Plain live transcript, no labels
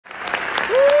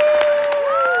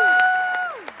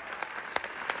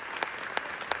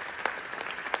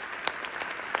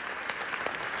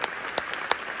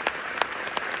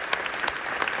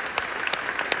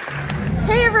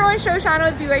everyone,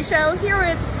 Shoshana with Post-SHO here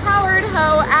with Howard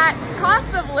Ho at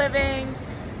Cost of Living.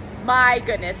 My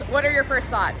goodness, what are your first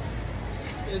thoughts?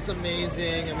 It's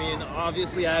amazing. I mean,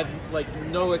 obviously I had like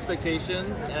no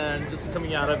expectations, and just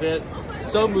coming out of it,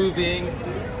 so moving,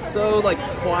 so like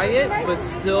quiet, but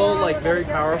still like very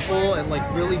powerful and like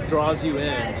really draws you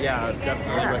in. Yeah,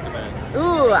 definitely recommend.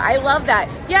 Ooh, I love that.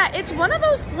 Yeah, it's one of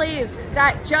those plays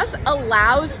that just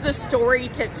allows the story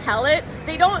to tell it.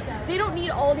 They don't need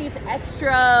all these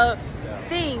extra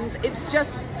things. It's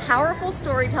just powerful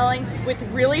storytelling with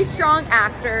really strong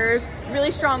actors,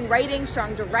 really strong writing,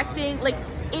 strong directing. Like,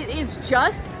 it is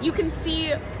just, you can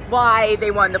see why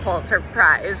they won the Pulitzer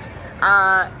Prize.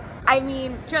 I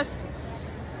mean, just,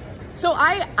 so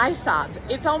I sobbed.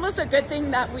 It's almost a good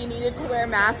thing that we needed to wear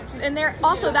masks in there.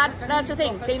 Also, that's the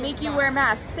thing. They make you wear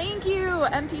masks. Thank you,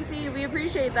 MTC. We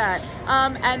appreciate that.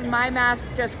 And my mask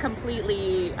just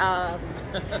completely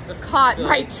caught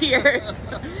my tears.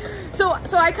 So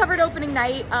I covered opening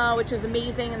night, which was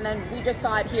amazing, and then we just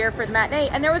saw it here for the matinee.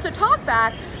 And there was a talk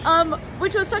back,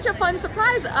 which was such a fun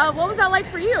surprise. What was that like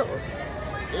for you?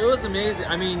 It was amazing.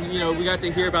 I mean, you know, we got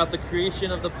to hear about the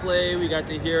creation of the play. We got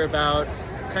to hear about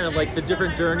kind of like the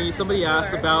different journeys. Somebody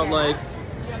asked about like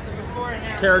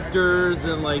characters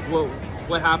and like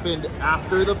what happened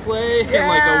after the play and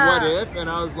like a what if, and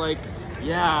I was like,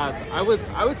 yeah, I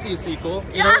would see a sequel.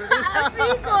 You know? A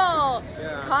sequel.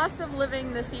 Yeah. Cost of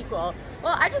Living, the sequel.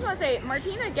 Well, I just want to say,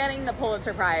 Martina getting the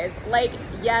Pulitzer Prize, like,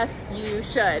 yes, you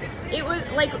should. It was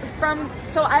like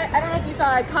so I don't know if you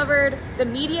saw, I covered the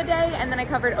media day and then I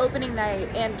covered opening night,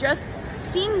 and just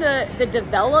seeing the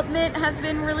development has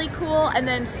been really cool, and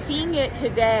then seeing it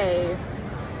today,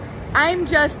 I'm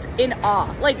just in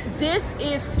awe. Like, this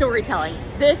is storytelling.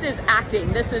 This is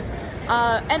acting. This is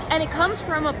and it comes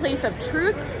from a place of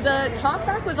truth. The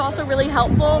talkback was also really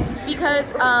helpful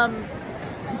because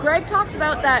Greg talks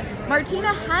about that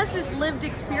Martina has this lived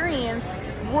experience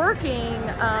working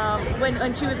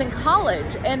when she was in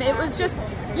college, and it was just,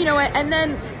 you know, and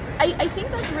then I think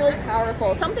that's really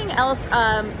powerful. Something else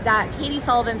that Katie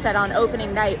Sullivan said on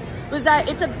opening night was that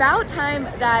it's about time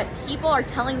that people are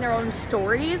telling their own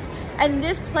stories, and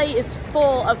this play is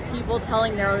full of people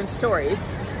telling their own stories.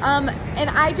 And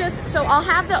so I'll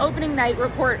have the opening night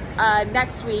report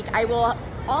next week. I will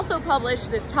also publish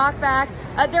this talk back.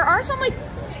 There are some like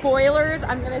spoilers,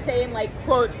 I'm gonna say in like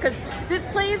quotes, because this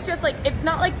play is just like, it's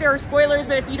not like there are spoilers,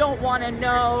 but if you don't want to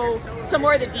know some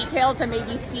more of the details, and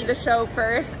maybe see the show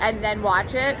first and then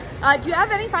watch it. Do you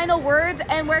have any final words,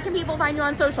 and where can people find you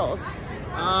on socials?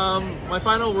 My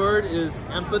final word is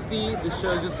empathy. This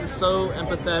show just is so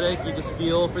empathetic. You just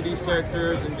feel for these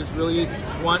characters and just really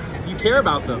you care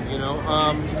about them, you know.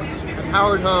 I'm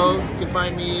Howard Ho. You can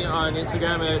find me on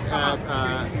Instagram at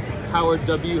Howard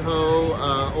W.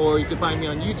 Ho, or you can find me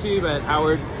on YouTube at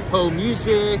Howard Ho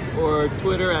Music, or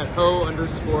Twitter at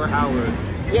Ho_Howard.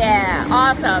 Yeah,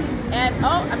 awesome. And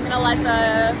I'm gonna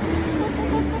let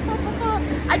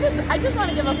I just want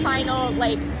to give a final,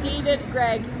 like, David,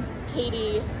 Greg,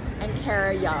 Katie, and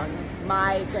Kara Young.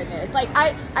 My goodness. Like,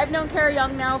 I've known Kara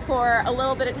Young now for a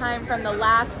little bit of time from the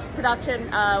last production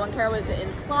when Kara was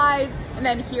in Clyde's, and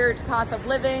then here to Cost of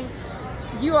Living.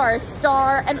 You are a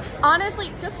star. And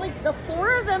honestly, just like the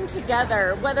four of them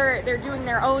together, whether they're doing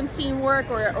their own scene work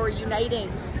or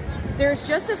uniting, there's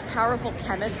just this powerful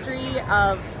chemistry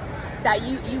of that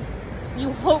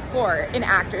you hope for in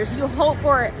actors. You hope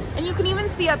for it. And you can even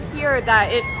see up here that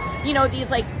it's, you know, these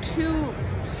like two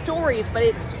stories, but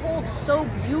it's told so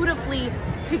beautifully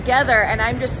together, and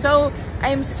I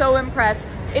am so impressed.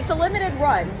 It's a limited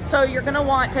run, so you're gonna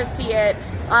want to see it.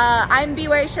 I'm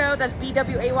Post-SHO, that's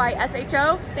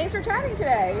BWAYSHO. Thanks for chatting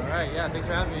today. All right, yeah, thanks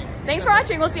for having me. Thanks for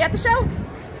watching. We'll see you at the show.